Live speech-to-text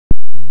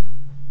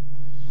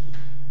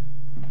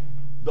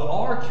The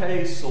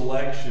RK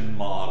selection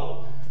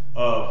model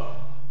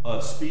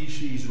of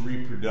species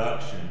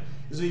reproduction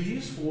is a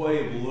useful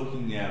way of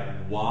looking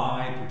at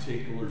why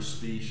particular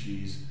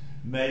species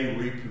may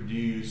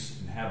reproduce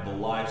and have the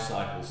life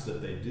cycles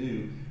that they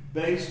do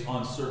based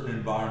on certain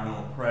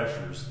environmental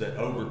pressures that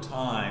over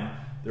time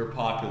their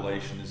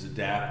population is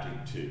adapting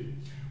to.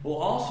 We'll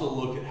also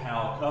look at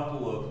how a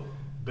couple of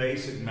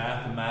basic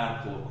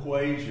mathematical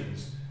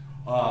equations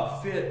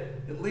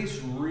fit, at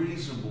least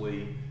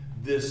reasonably,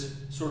 this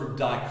sort of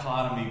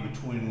dichotomy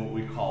between what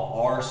we call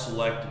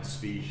R-selected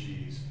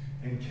species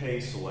and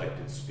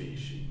K-selected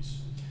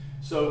species.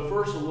 So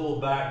first, a little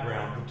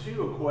background. The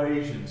two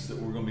equations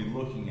that we're going to be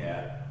looking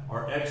at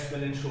are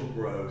exponential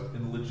growth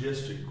and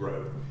logistic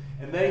growth,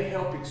 and they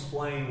help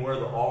explain where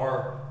the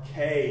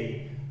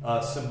RK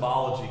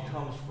symbology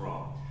comes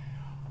from.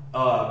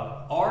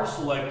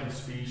 R-selected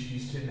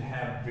species tend to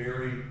have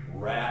very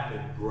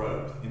rapid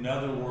growth. In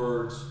other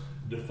words,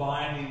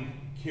 defining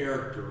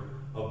character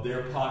of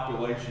their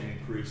population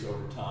increase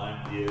over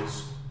time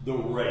is the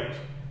rate,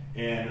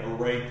 and a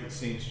rate that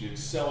seems to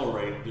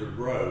accelerate their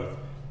growth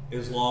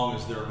as long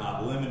as there are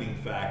not limiting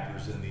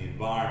factors in the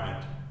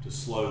environment to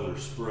slow their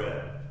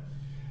spread.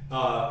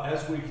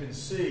 As we can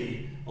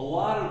see, a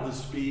lot of the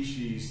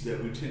species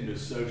that we tend to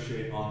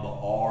associate on the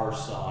R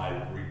side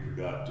of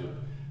reproductive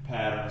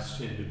patterns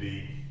tend to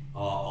be a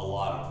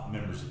lot of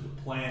members of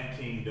the plant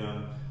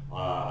kingdom.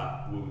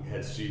 We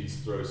had students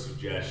throw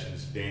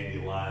suggestions.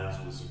 Dandelions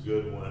was a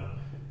good one.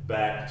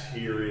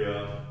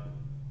 Bacteria.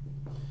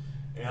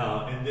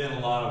 And then a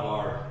lot of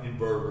our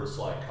invertebrates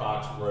like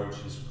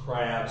cockroaches and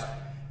crabs.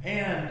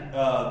 And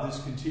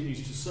this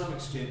continues to some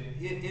extent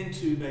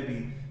into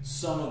maybe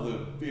some of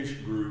the fish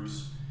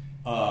groups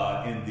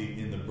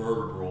in the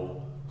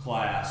vertebral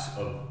class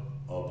of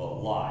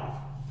life.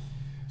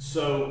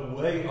 So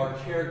they are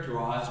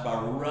characterized by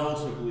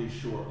relatively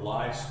short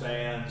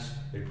lifespans.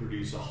 They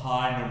produce a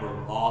high number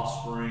of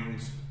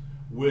offsprings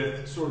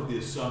with sort of the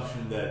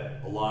assumption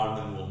that a lot of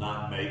them will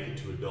not make it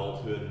to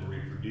adulthood and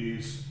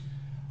reproduce.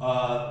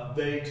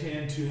 They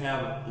tend to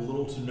have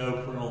little to no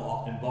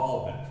parental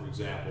involvement. For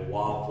example,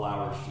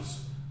 wildflowers just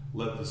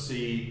let the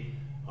seed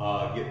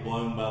get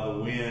blown by the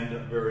wind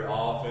very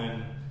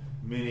often.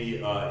 Many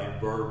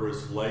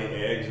invertebrates lay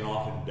eggs and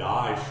often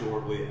die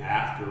shortly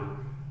after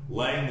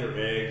laying their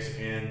eggs,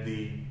 and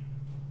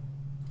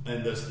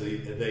thus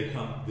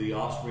the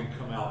offspring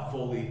come out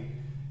fully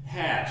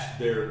hatched.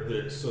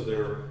 So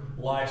their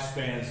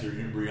lifespans, their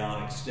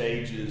embryonic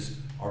stages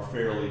are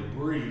fairly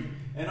brief.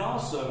 And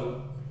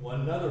also,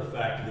 another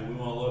factor that we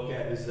want to look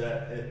at is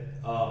that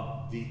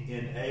the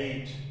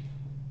innate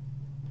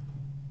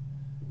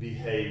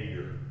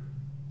behavior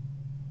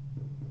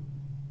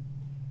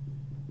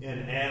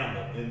in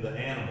the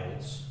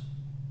animals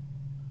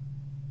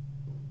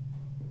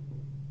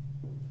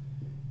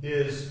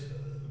is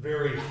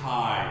very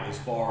high as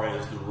far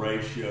as the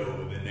ratio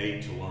of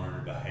innate to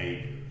learned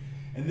behavior.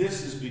 And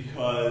this is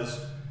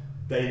because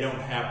they don't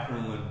have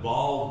parental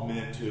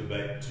involvement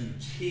to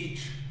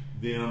teach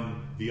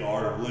them the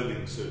art of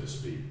living, so to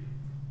speak.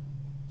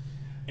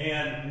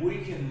 And we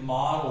can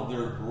model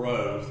their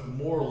growth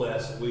more or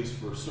less, at least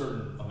for a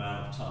certain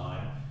amount of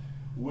time,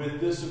 with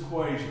this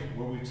equation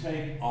where we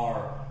take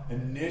our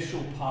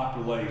initial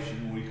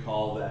population, we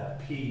call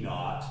that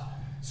P0.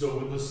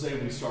 So let's say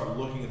we start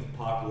looking at the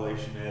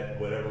population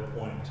at whatever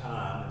point in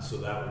time, and so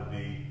that would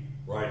be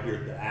right here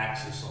at the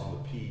axis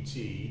on the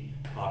PT,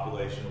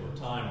 population over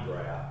time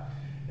graph.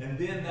 And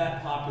then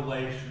that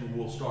population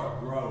will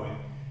start growing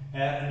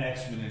at an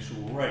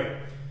exponential rate.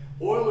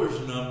 Euler's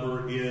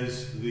number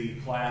is the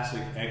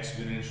classic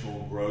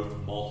exponential growth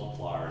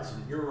multiplier. It's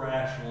an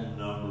irrational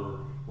number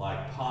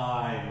like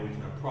pi, and we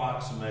can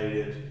approximate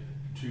it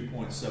to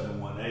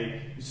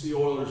 2.718. You see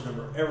Euler's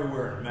number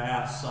everywhere in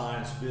math,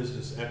 science,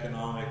 business,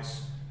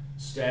 economics,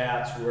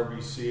 stats, wherever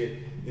you see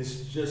it.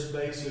 It's just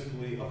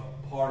basically a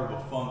part of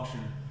a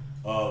function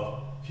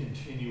of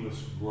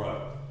continuous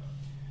growth.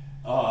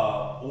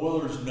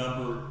 Euler's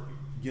number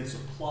gets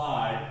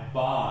applied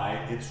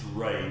by its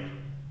rate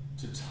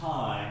to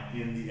time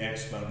in the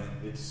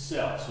exponent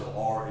itself. So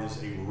R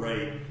is a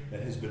rate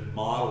that has been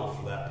modeled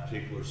for that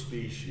particular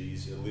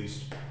species, at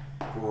least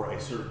for a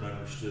certain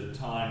understood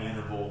time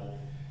interval.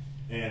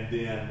 And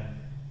then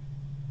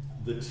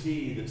the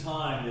T, the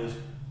time, is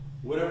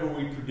whatever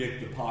we predict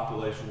the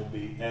population will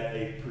be at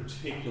a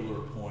particular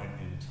point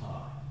in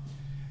time.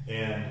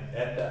 And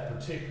at that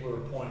particular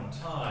point in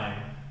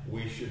time,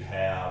 we should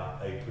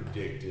have a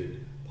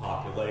predicted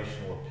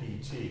population, or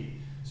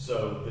PT.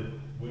 So that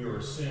we are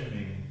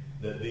assuming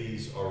that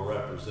these are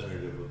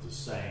representative of the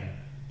same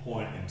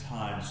point in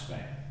time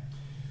span.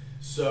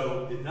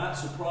 So, not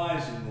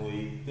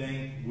surprisingly,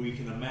 we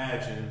can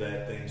imagine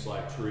that things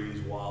like trees,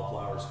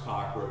 wildflowers,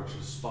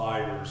 cockroaches,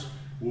 spiders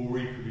will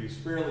reproduce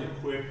fairly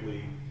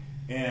quickly,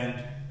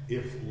 and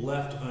if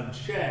left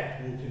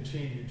unchecked, will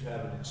continue to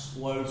have an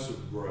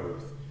explosive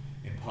growth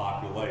in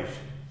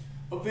population.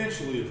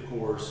 Eventually, of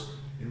course,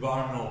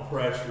 environmental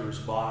pressures,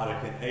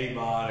 biotic and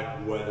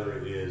abiotic, whether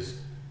it is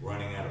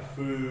running out of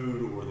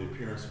food or the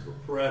appearance of a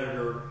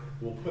predator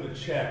will put a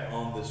check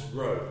on this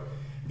growth.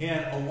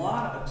 And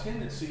a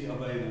tendency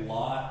of a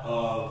lot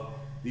of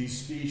these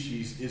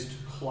species is to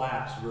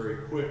collapse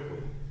very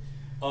quickly.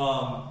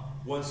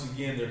 Once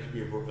again, there can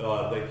be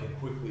they can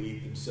quickly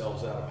eat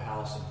themselves out of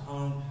house and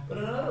home. But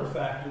another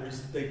factor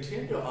is that they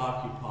tend to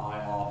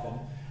occupy often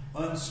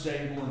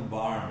unstable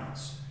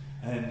environments,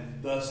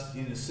 and thus,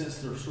 in a sense,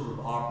 they're sort of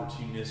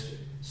opportunistic.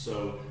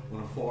 So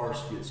when a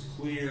forest gets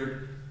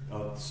cleared,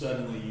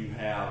 suddenly you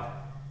have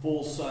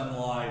full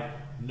sunlight,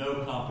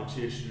 no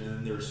competition, and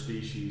then there are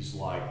species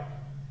like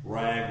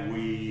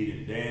ragweed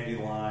and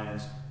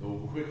dandelions that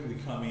will quickly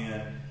come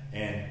in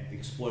and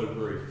explode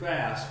very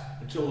fast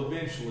until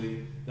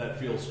eventually that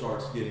field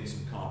starts getting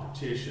some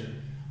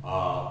competition,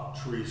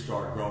 trees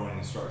start growing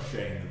and start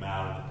shading them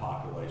out, and the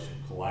population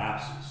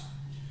collapses.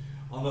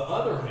 On the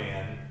other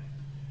hand,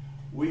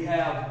 we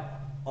have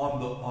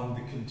on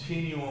the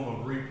continuum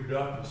of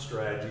reproductive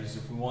strategies,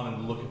 if we wanted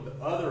to look at the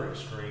other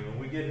extreme, and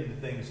we get into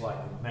things like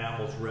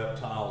mammals,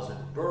 reptiles,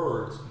 and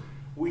birds,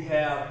 we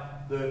have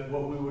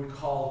what we would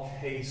call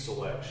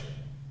K-selection.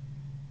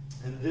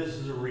 And this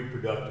is a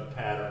reproductive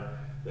pattern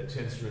that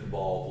tends to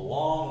involve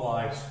long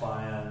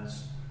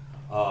lifespans,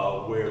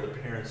 where the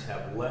parents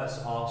have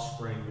less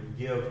offspring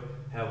but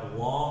have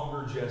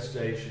longer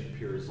gestation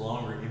periods,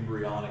 longer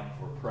embryonic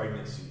or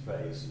pregnancy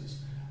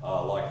phases,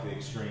 like the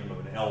extreme of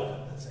an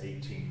elephant, that's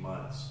 18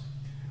 months.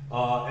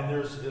 And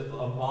there's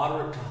a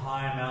moderate to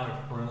high amount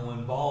of parental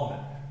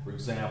involvement. For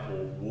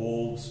example,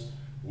 wolves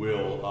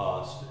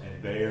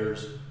and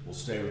bears will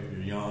stay with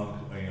their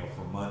young,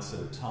 for months at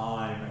a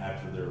time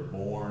after they're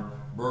born.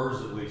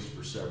 Birds, at least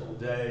for several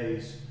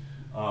days.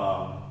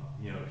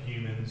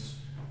 Humans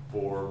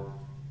for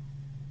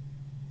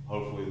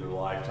hopefully their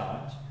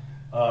lifetimes.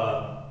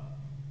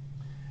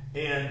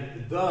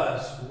 And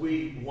thus,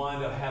 we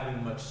wind up having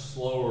a much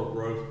slower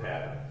growth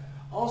pattern.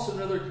 Also,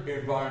 another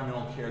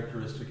environmental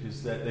characteristic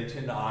is that they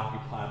tend to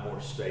occupy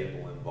more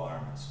stable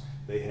environments.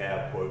 They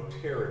have, quote,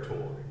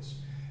 territories.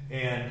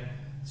 And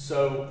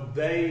so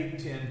they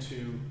tend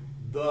to,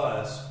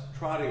 thus,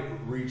 try to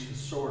reach a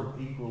sort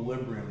of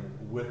equilibrium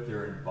with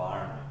their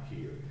environment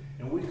here.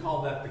 And we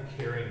call that the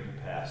carrying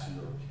capacity,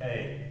 or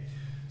K.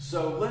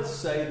 So let's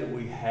say that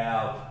we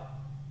have,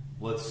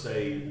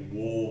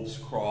 wolves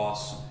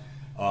cross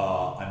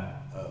a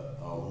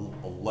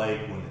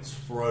lake when it's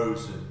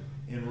frozen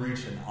and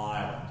reach an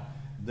island.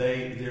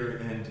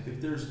 And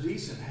if there's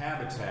decent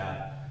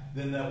habitat,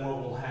 then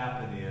what will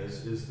happen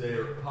is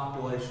their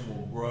population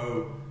will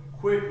grow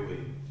quickly,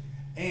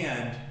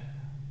 and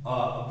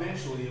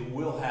eventually it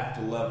will have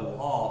to level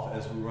off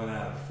as we run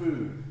out of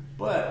food.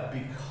 But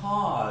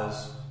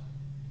because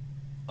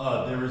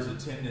there is a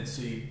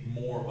tendency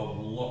of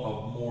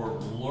more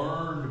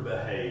learned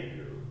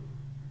behavior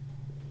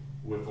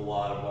with a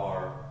lot of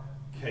our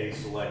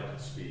K-selected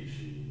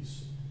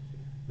species,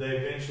 they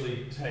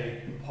eventually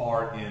take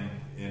part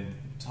in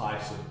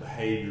types of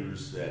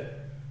behaviors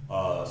that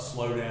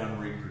slow down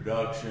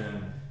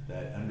reproduction,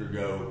 that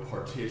undergo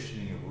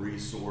partitioning of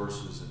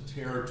resources and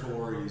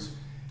territories.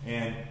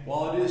 And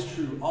while it is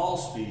true all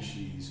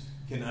species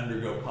can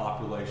undergo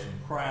population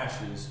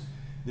crashes,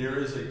 there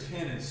is a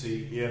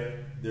tendency, if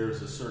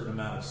there's a certain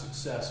amount of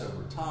success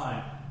over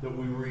time, that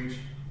we reach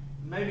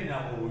maybe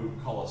not what we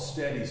would call a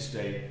steady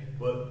state,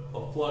 but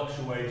a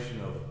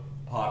fluctuation of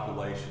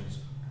populations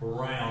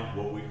around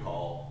what we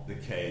call the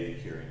K,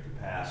 the carrying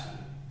capacity.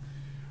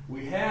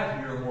 We have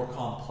here a more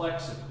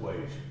complex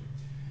equation,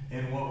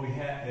 and what we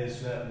have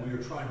is that we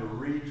are trying to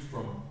reach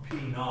from P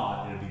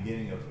naught in the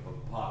beginning of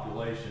a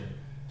population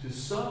to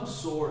some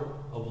sort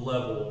of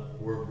level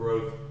where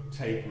growth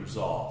tapers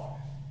off.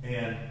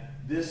 And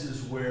this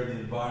is where the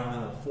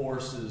environmental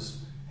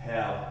forces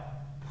have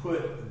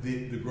put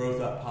the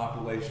growth of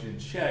population in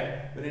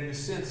check, but in a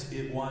sense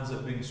it winds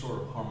up being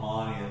sort of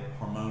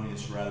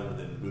harmonious rather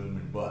than boom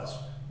and bust.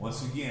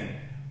 Once again,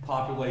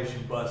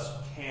 population bust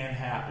can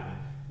happen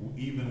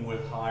even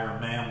with higher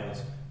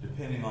mammals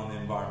depending on the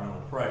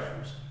environmental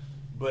pressures.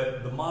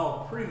 But the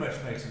model pretty much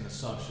makes an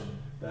assumption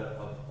that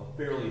a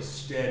fairly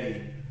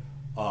steady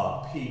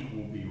peak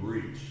will be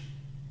reached.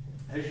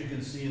 As you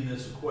can see in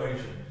this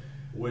equation,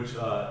 which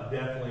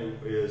definitely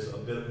is a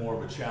bit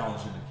more of a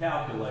challenge in the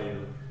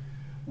calculator,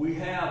 we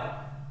have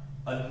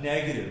a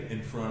negative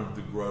in front of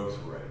the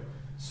growth rate.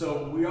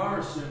 So we are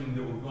assuming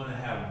that we're going to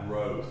have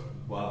growth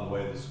by the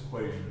way this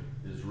equation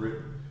is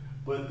written.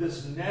 But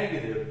this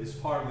negative is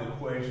part of the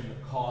equation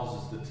that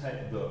causes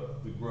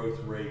the growth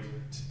rate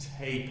to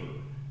taper,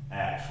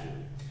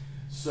 actually.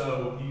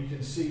 So you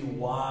can see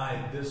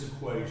why this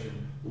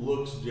equation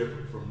looks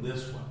different from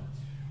this one.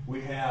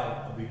 We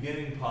have a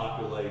beginning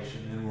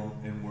population,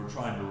 and we're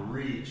trying to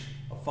reach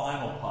a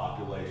final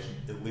population,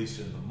 at least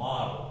in the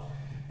model.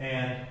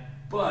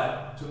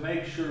 But to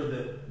make sure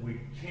that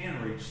we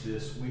can reach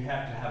this, we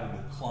have to have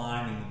a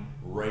declining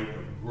rate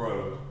of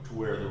growth to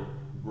where the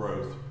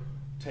growth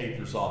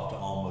tapers off to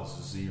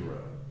almost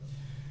zero.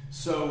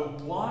 So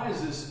why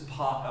is this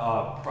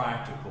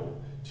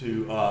practical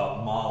to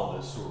model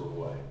this sort of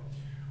way?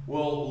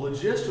 Well,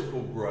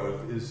 logistical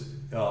growth is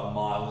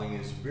modeling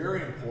is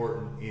very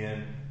important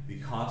in the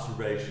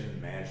conservation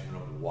and management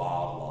of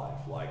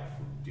wildlife, like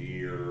for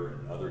deer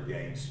and other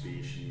game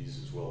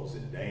species, as well as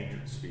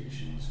endangered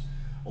species.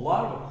 A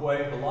lot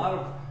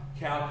of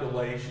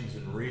calculations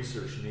and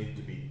research need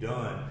to be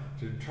done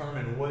to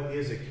determine what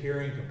is a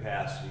carrying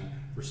capacity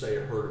for, say,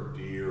 a herd of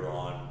deer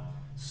on,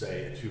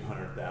 say, a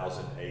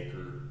 200,000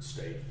 acre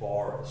state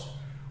forest,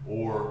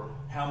 or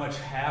how much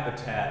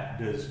habitat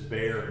does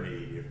bear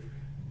need if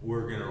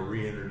we're going to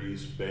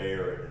reintroduce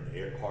bear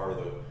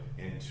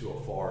into a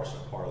forest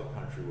in a part of the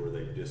country where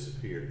they've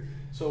disappeared.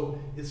 So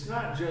it's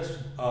not just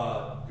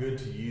good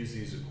to use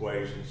these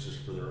equations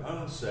just for their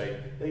own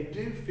sake. They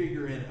do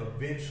figure in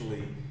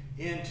eventually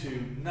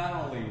into not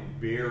only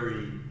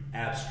very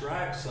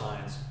abstract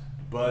science,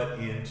 but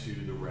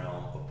into the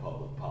realm of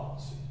public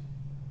policy.